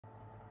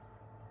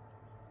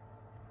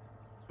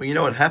Well, you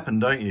know what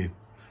happened, don't you?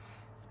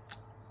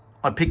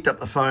 I picked up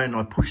the phone,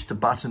 I pushed the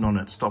button on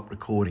it, stopped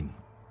recording.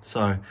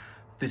 So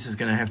this is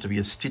going to have to be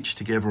a stitch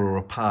together or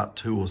a part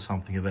 2 or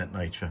something of that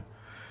nature.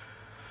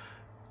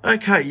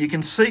 Okay, you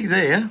can see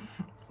there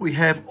we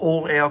have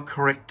all our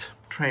correct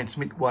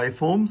transmit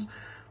waveforms.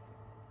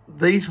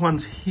 These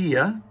ones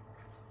here,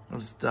 I'll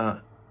just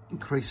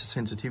increase the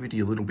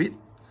sensitivity a little bit,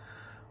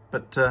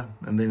 but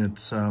and then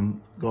it's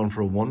gone for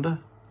a wander.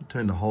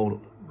 Turn the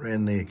hold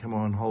around there. Come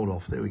on, hold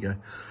off. There we go.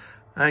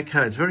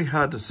 Okay, it's very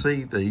hard to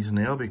see these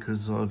now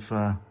because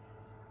I've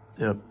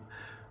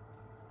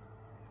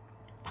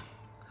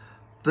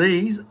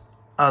these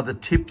are the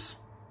tips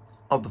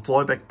of the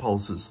flyback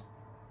pulses.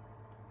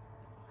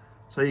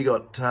 So you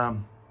got get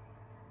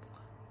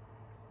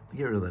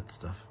rid of that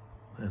stuff.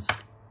 As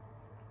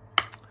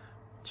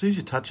soon as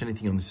you touch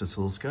anything on this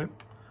oscilloscope,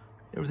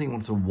 everything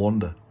wants to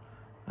wander.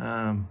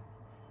 There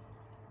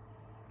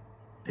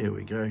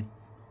we go.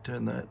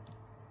 Turn that.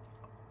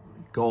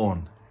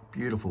 Gone.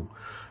 Beautiful.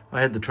 I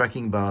had the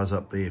tracking bars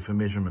up there for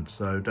measurements,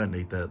 so don't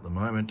need that at the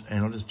moment.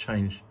 And I'll just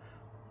change.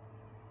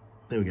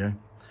 There we go.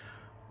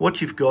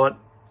 What you've got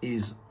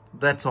is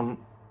that's on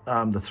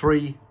the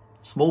 3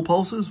 small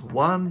pulses.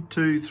 1,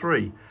 2,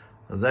 3.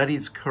 That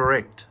is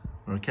correct.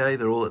 Okay,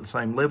 they're all at the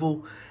same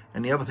level.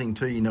 And the other thing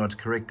too, you know it's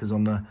correct because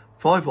on the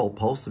 5-volt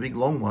pulse, the big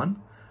long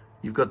one,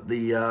 you've got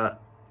the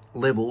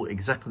level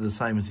exactly the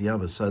same as the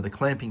others. So the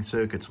clamping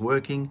circuit's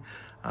working.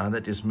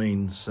 That just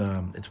means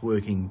it's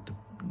working.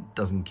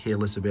 Doesn't care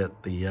less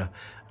about the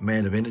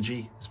amount of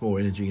energy. There's more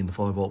energy in the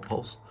 5-volt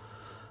pulse.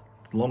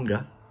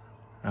 Longer.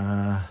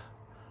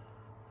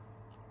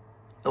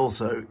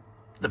 Also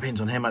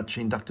depends on how much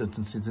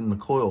inductance is in the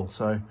coil.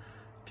 So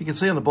if you can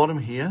see on the bottom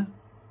here,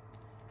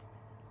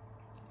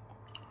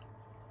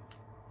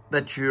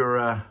 that's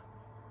your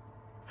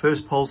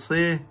first pulse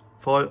there.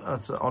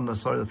 On the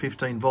side of the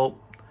 15-volt.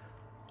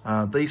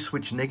 These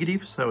switch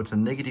negative, so it's a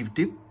negative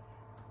dip.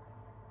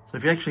 So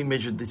if you actually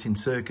measured this in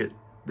circuit,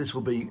 this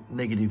will be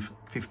negative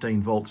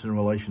 15 volts in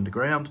relation to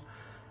ground,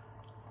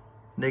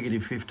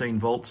 negative 15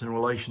 volts in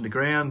relation to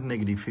ground,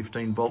 negative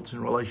 15 volts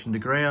in relation to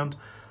ground.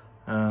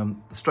 The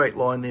straight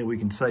line there, we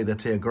can say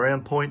that's our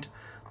ground point.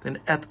 Then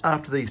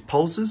after these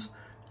pulses,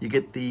 you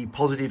get the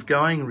positive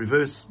going,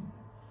 reverse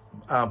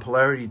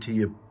polarity to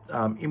your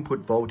input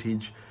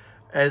voltage.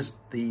 As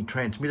the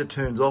transmitter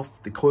turns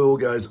off, the coil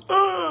goes,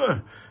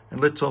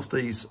 and lets off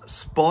these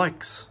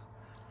spikes.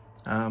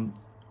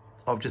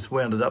 I've just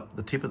wound it up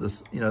the tip of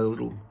this, the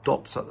little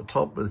dots at the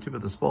top with the tip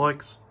of the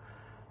spikes,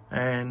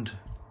 and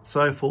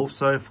so forth,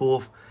 so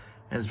forth.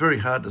 And it's very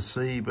hard to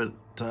see, but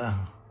there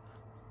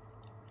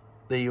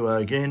you are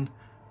again.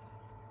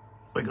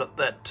 We got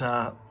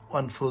that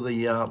one for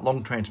the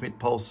long transmit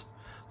pulse.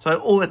 So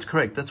all that's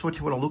correct. That's what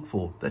you want to look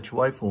for. That's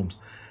your waveforms.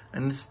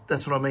 And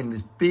that's what I mean.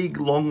 This big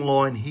long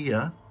line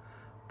here,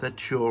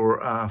 that's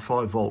your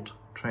 5-volt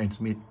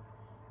transmit.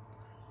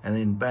 And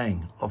then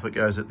bang, off it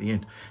goes at the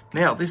end.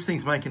 Now, this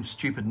thing's making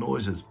stupid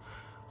noises.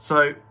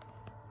 So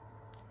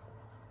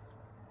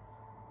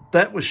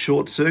that was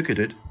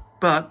short-circuited,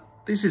 but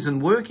this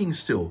isn't working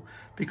still,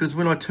 because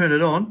when I turn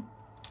it on,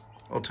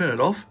 I'll turn it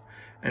off,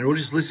 and we'll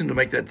just listen to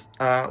make that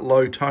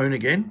low tone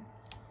again.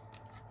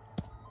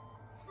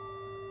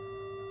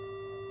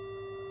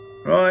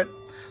 Right,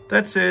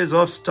 that says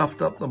I've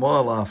stuffed up the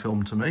Mylar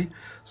film to me.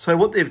 So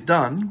what they've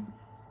done,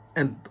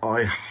 and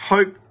I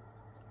hope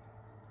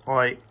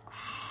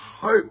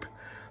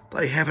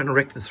they haven't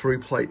wrecked the through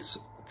plates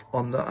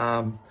on the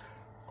on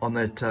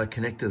that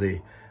connector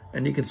there.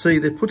 And you can see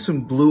they've put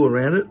some glue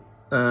around it.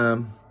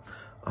 I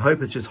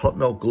hope it's just hot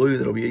melt glue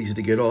that'll be easy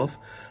to get off.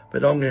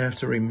 But I'm going to have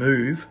to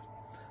remove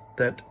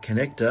that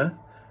connector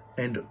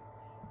and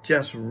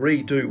just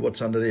redo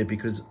what's under there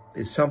because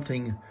there's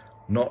something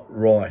not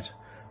right.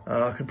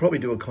 I can probably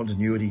do a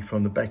continuity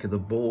from the back of the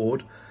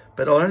board,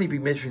 but I'll only be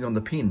measuring on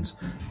the pins.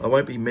 I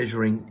won't be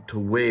measuring to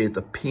where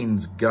the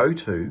pins go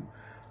to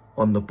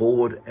on the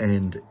board,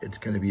 and it's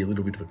going to be a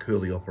little bit of a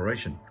curly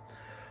operation.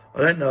 I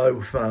don't know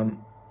if I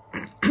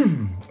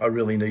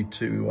really need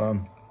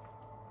to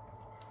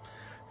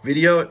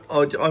video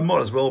it. I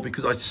might as well,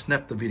 because I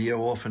snapped the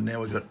video off and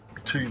now we've got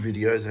 2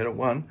 videos out of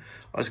 1.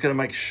 I just got to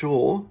make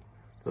sure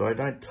that I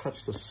don't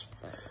touch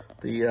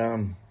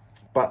the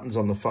buttons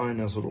on the phone,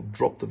 else it'll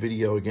drop the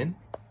video again.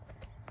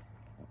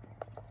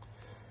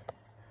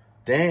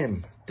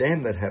 Damn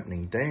that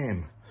happening,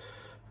 damn.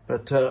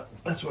 But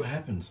that's what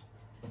happens.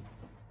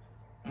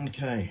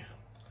 Okay,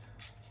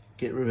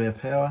 get rid of our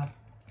power.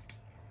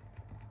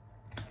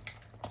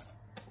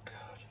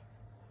 God.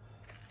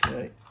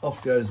 Okay,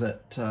 off goes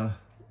that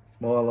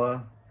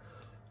Mylar.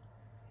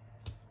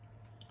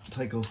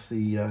 Take off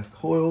the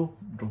coil,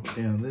 drop it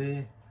down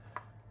there,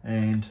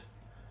 and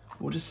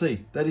we'll just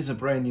see. That is a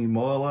brand new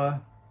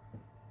Mylar,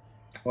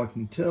 I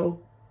can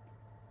tell.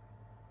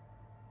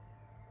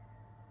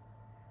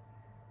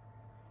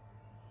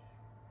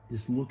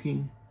 Just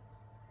looking,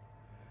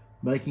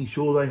 making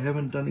sure they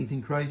haven't done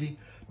anything crazy.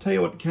 Tell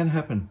you what can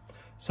happen.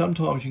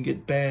 Sometimes you can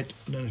get bad,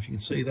 I don't know if you can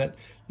see that,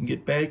 you can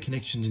get bad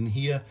connections in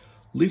here.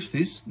 lift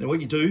this. Now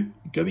what you do,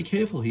 you go be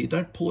careful here.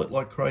 Don't pull it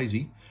like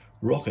crazy.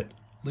 Rock it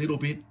a little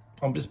bit.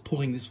 I'm just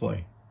pulling this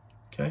way,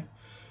 okay?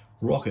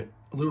 Rock it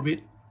a little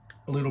bit,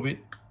 a little bit,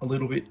 a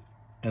little bit,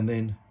 and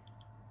then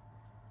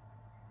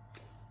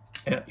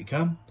out you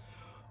come.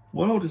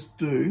 What I'll just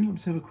do, I'll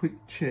just have a quick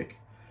check,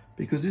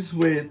 because this is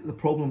where the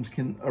problems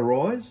can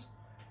arise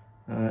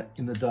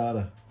in the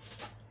data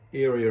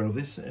area of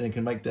this, and it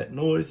can make that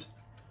noise.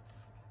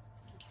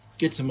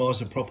 Get some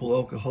isopropyl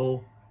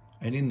alcohol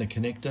and in the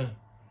connector.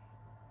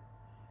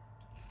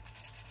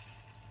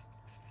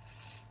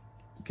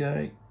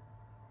 Okay,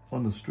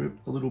 on the strip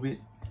a little bit.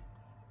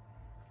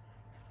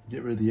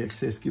 Get rid of the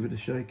excess, give it a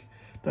shake.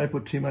 Don't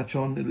put too much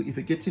on. If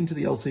it gets into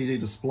the LCD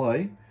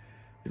display,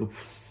 it'll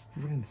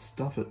really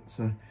stuff it.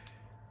 So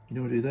you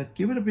don't want to do that.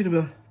 Give it a bit of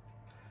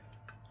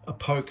a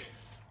poke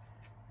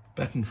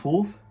back and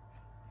forth,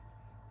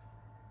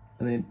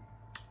 and then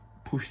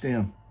push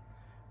down,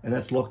 and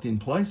that's locked in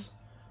place.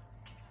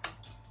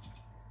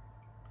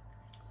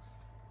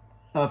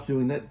 After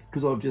doing that,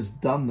 because I've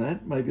just done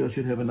that, maybe I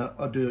should have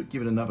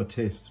give it another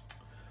test.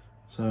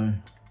 So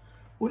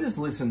we'll just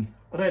listen.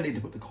 I don't need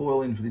to put the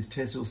coil in for this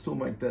test. It'll still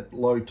make that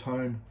low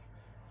tone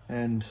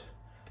and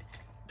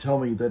tell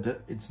me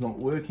that it's not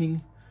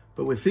working.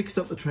 But we're fixed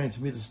up the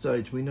transmitter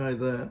stage. We know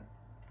that.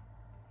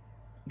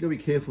 You've got to be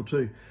careful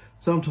too.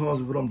 Sometimes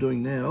with what I'm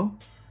doing now,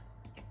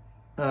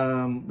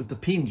 with the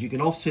pins, you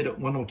can offset it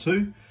 1 or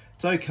 2.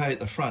 It's okay at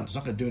the front. It's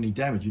not going to do any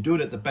damage. You do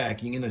it at the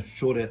back, you're going to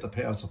short out the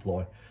power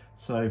supply.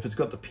 So if it's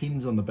got the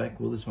pins on the back,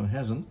 well, this one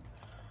hasn't,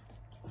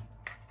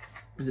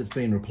 because it's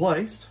been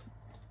replaced.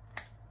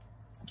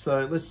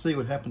 So let's see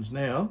what happens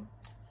now.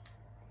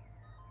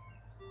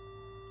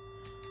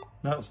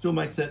 No, it still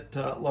makes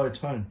that low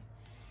tone.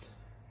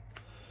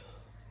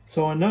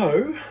 So I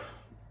know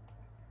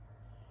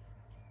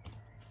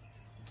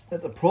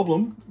that the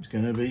problem is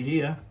going to be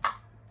here.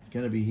 It's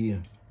going to be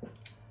here.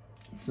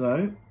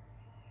 So,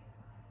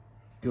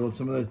 got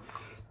some of those.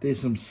 There's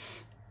some.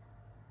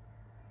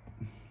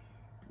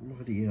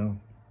 Bloody hell.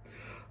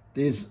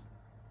 There's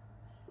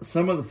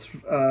some of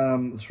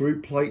the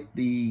through plate,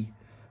 the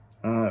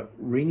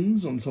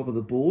rings on top of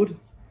the board,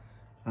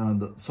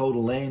 the solder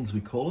lands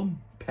we call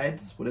them,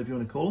 pads, whatever you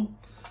want to call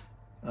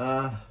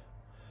them.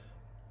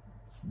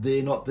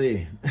 They're not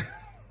there.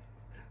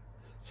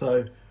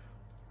 So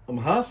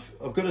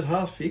I've got it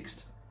half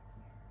fixed.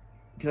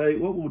 Okay,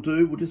 what we'll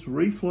do, we'll just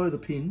reflow the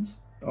pins.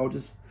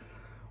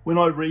 When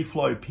I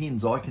reflow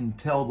pins, I can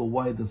tell the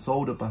way the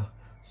solder,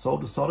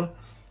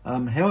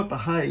 how it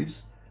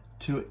behaves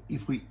to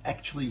if we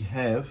actually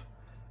have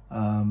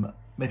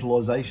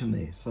metallization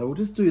there. So we'll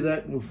just do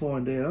that and we'll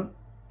find out.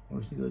 I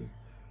just think I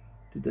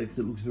did that because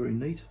it looks very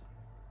neat.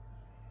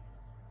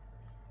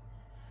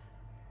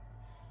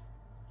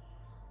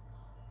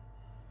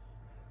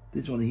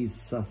 This one here's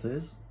sus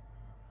as.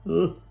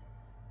 Ugh.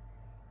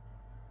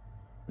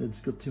 It's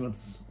got too much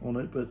on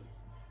it, but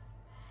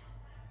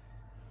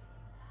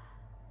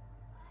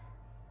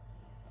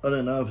I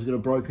don't know if it's got a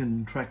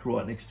broken track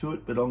right next to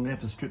it, but I'm going to have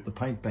to strip the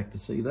paint back to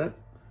see that.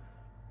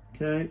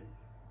 Okay.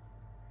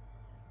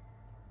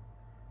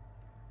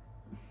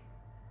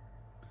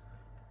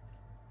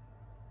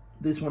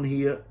 This one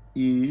here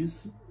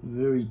is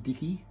very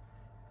dicky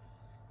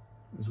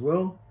as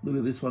well. Look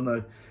at this one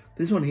though.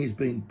 This one here's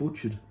been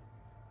butchered.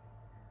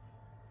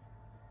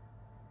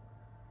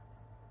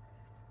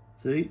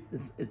 See,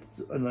 it's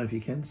I don't know if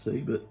you can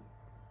see, but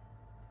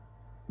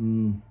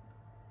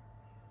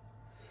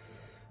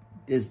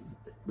there's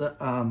the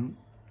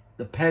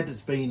pad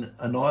that's been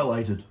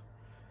annihilated.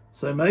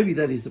 So maybe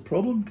that is the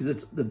problem, because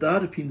it's the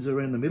data pins are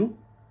around the middle.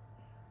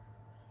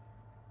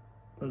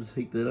 I'll just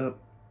heat that up.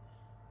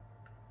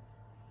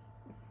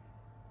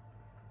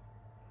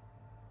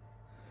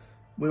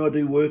 When I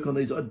do work on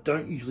these, I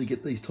don't usually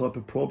get these type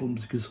of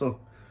problems because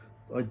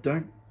I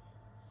don't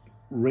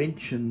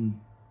wrench and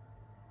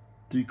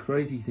do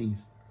crazy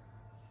things.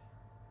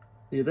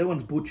 Yeah, that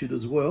one's butchered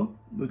as well.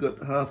 We've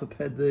got half a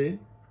pad there.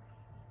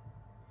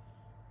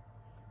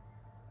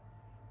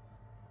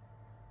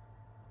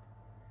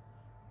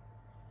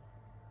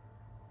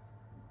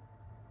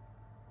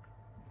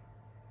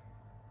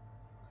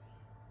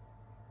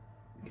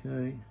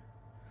 Okay,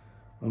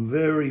 I'm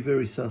very,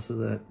 very sus of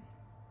that.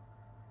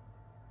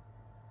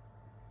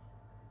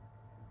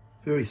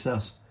 Very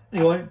sus.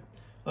 Anyway,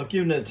 I've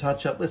given it a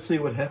touch up. Let's see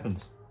what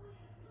happens.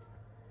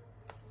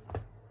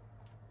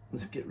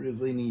 Let's get rid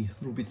of any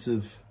little bits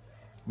of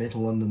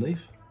metal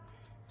underneath.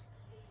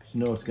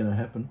 You know what's going to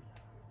happen.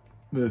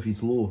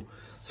 Murphy's Law.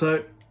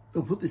 So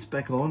we'll put this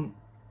back on.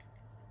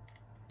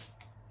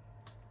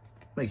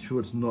 Make sure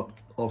it's not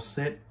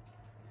offset.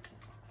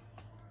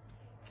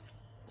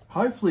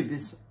 Hopefully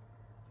this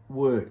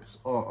works.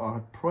 Oh,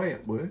 I pray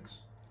it works.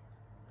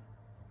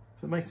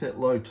 If it makes that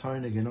low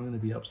tone again, I'm going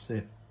to be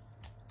upset.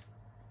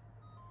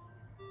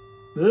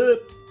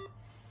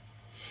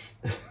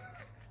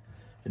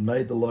 It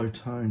made the low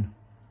tone.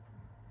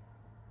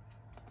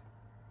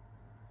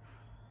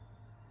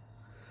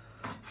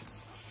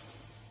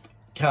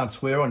 Can't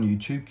swear on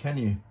YouTube, can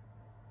you?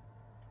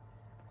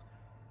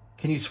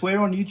 Can you swear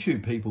on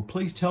YouTube, people?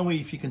 Please tell me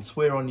if you can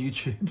swear on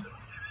YouTube.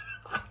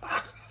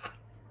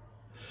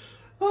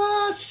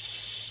 Ah,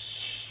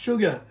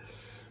 sugar.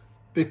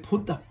 They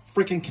put the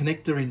freaking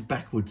connector in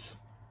backwards.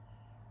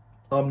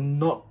 I'm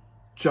not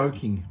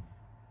joking.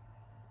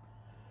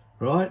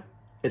 Right?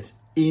 It's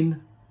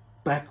in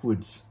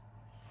backwards.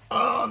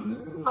 Oh,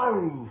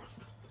 no.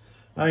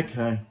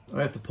 Okay,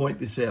 I have to point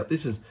this out.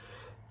 This is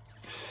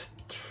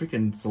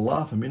freaking, it's a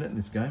laugh a minute in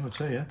this game, I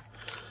tell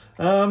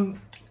you.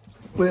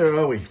 Where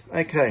are we?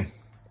 Okay.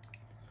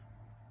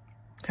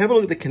 Have a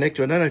look at the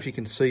connector. I don't know if you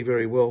can see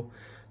very well.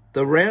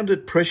 The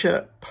rounded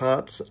pressure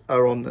parts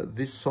are on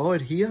this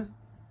side here,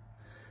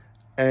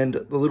 and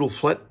the little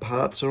flat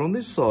parts are on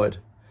this side.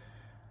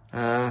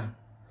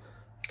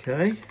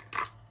 Okay.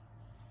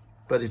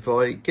 But if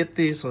I get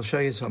this, I'll show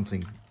you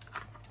something.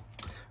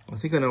 I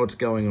think I know what's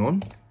going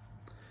on.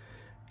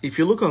 If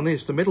you look on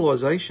this, the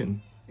metallization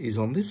is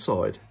on this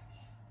side.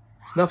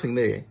 There's nothing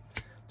there.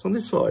 It's on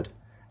this side.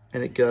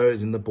 And it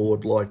goes in the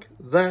board like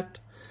that.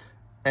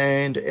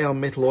 And our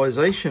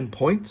metallization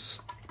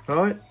points,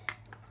 right,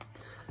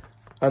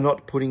 are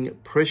not putting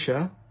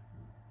pressure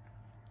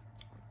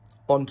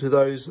onto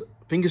those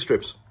finger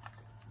strips.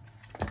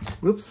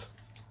 Whoops.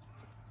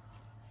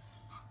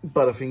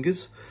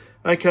 Butterfingers.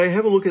 Okay,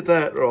 have a look at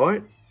that,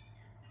 right?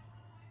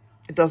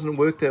 It doesn't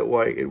work that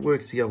way. It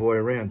works the other way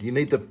around. You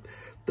need the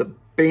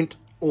bent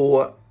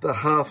or the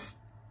half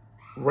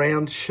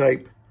round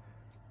shape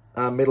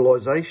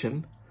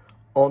metallization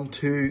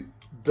onto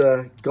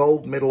the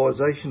gold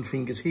metallization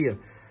fingers here.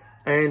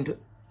 And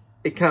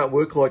it can't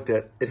work like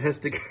that. It has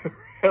to go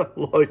around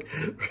like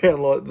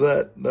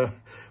that. No,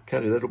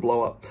 can't do that, it'll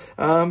blow up.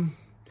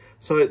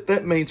 So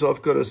that means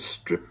I've got to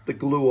strip the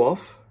glue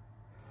off,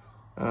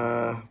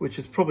 which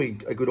is probably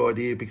a good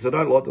idea because I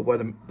don't like the way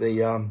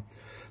the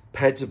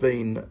pads have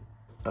been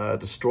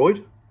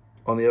destroyed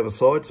on the other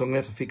side. So I'm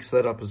going to have to fix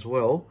that up as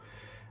well.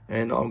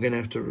 And I'm going to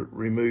have to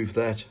remove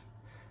that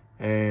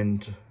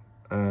and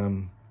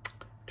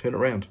turn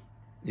around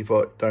if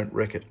I don't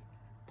wreck it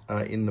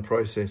in the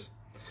process.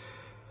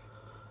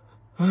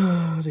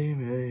 Oh, dear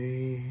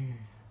me.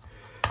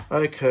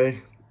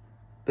 Okay,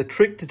 the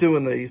trick to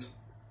doing these,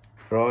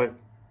 right,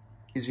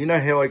 is you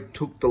know how I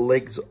took the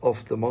legs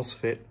off the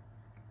MOSFET?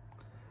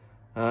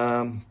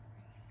 And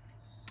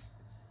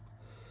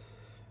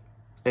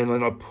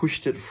then I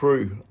pushed it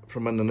through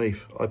from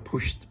underneath. I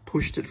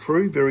pushed it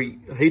through, very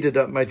heated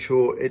up, made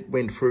sure it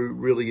went through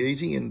really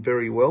easy and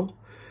very well.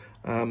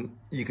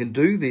 You can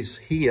do this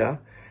here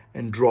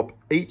and drop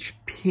each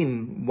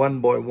pin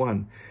one by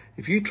one.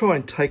 If you try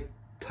and take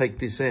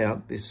this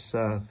out, this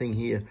thing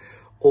here,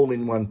 all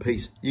in one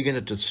piece, you're going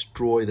to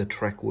destroy the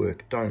track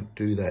work. Don't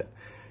do that.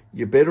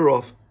 You're better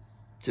off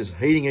just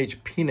heating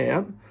each pin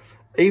out,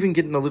 even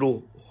getting a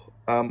little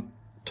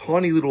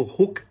tiny little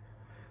hook,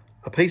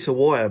 a piece of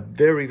wire,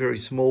 very, very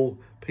small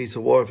piece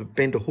of wire,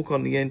 bend a hook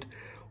on the end,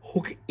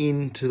 hook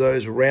into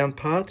those round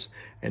parts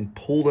and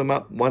pull them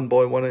up one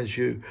by one as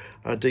you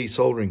are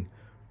desoldering,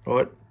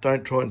 right?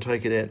 Don't try and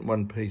take it out in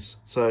one piece.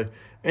 So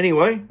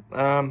anyway,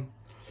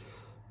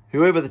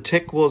 whoever the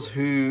tech was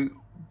who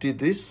did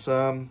this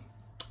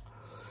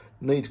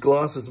needs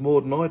glasses more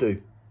than I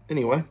do.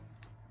 Anyway,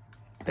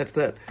 that's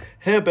that.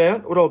 How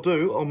about, what I'll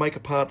do, I'll make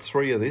a part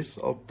 3 of this.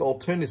 I'll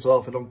turn this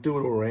off and I'll do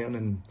it all around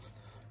and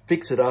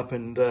fix it up.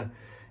 And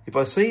if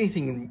I see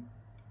anything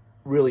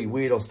really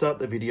weird, I'll start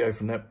the video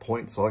from that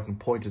point so I can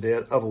point it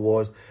out.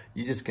 Otherwise,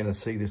 you're just going to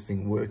see this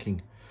thing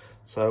working.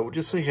 So we'll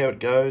just see how it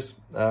goes.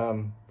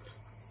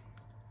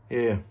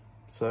 Yeah,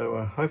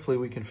 so hopefully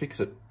we can fix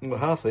it. We're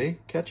half there.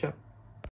 Catch up.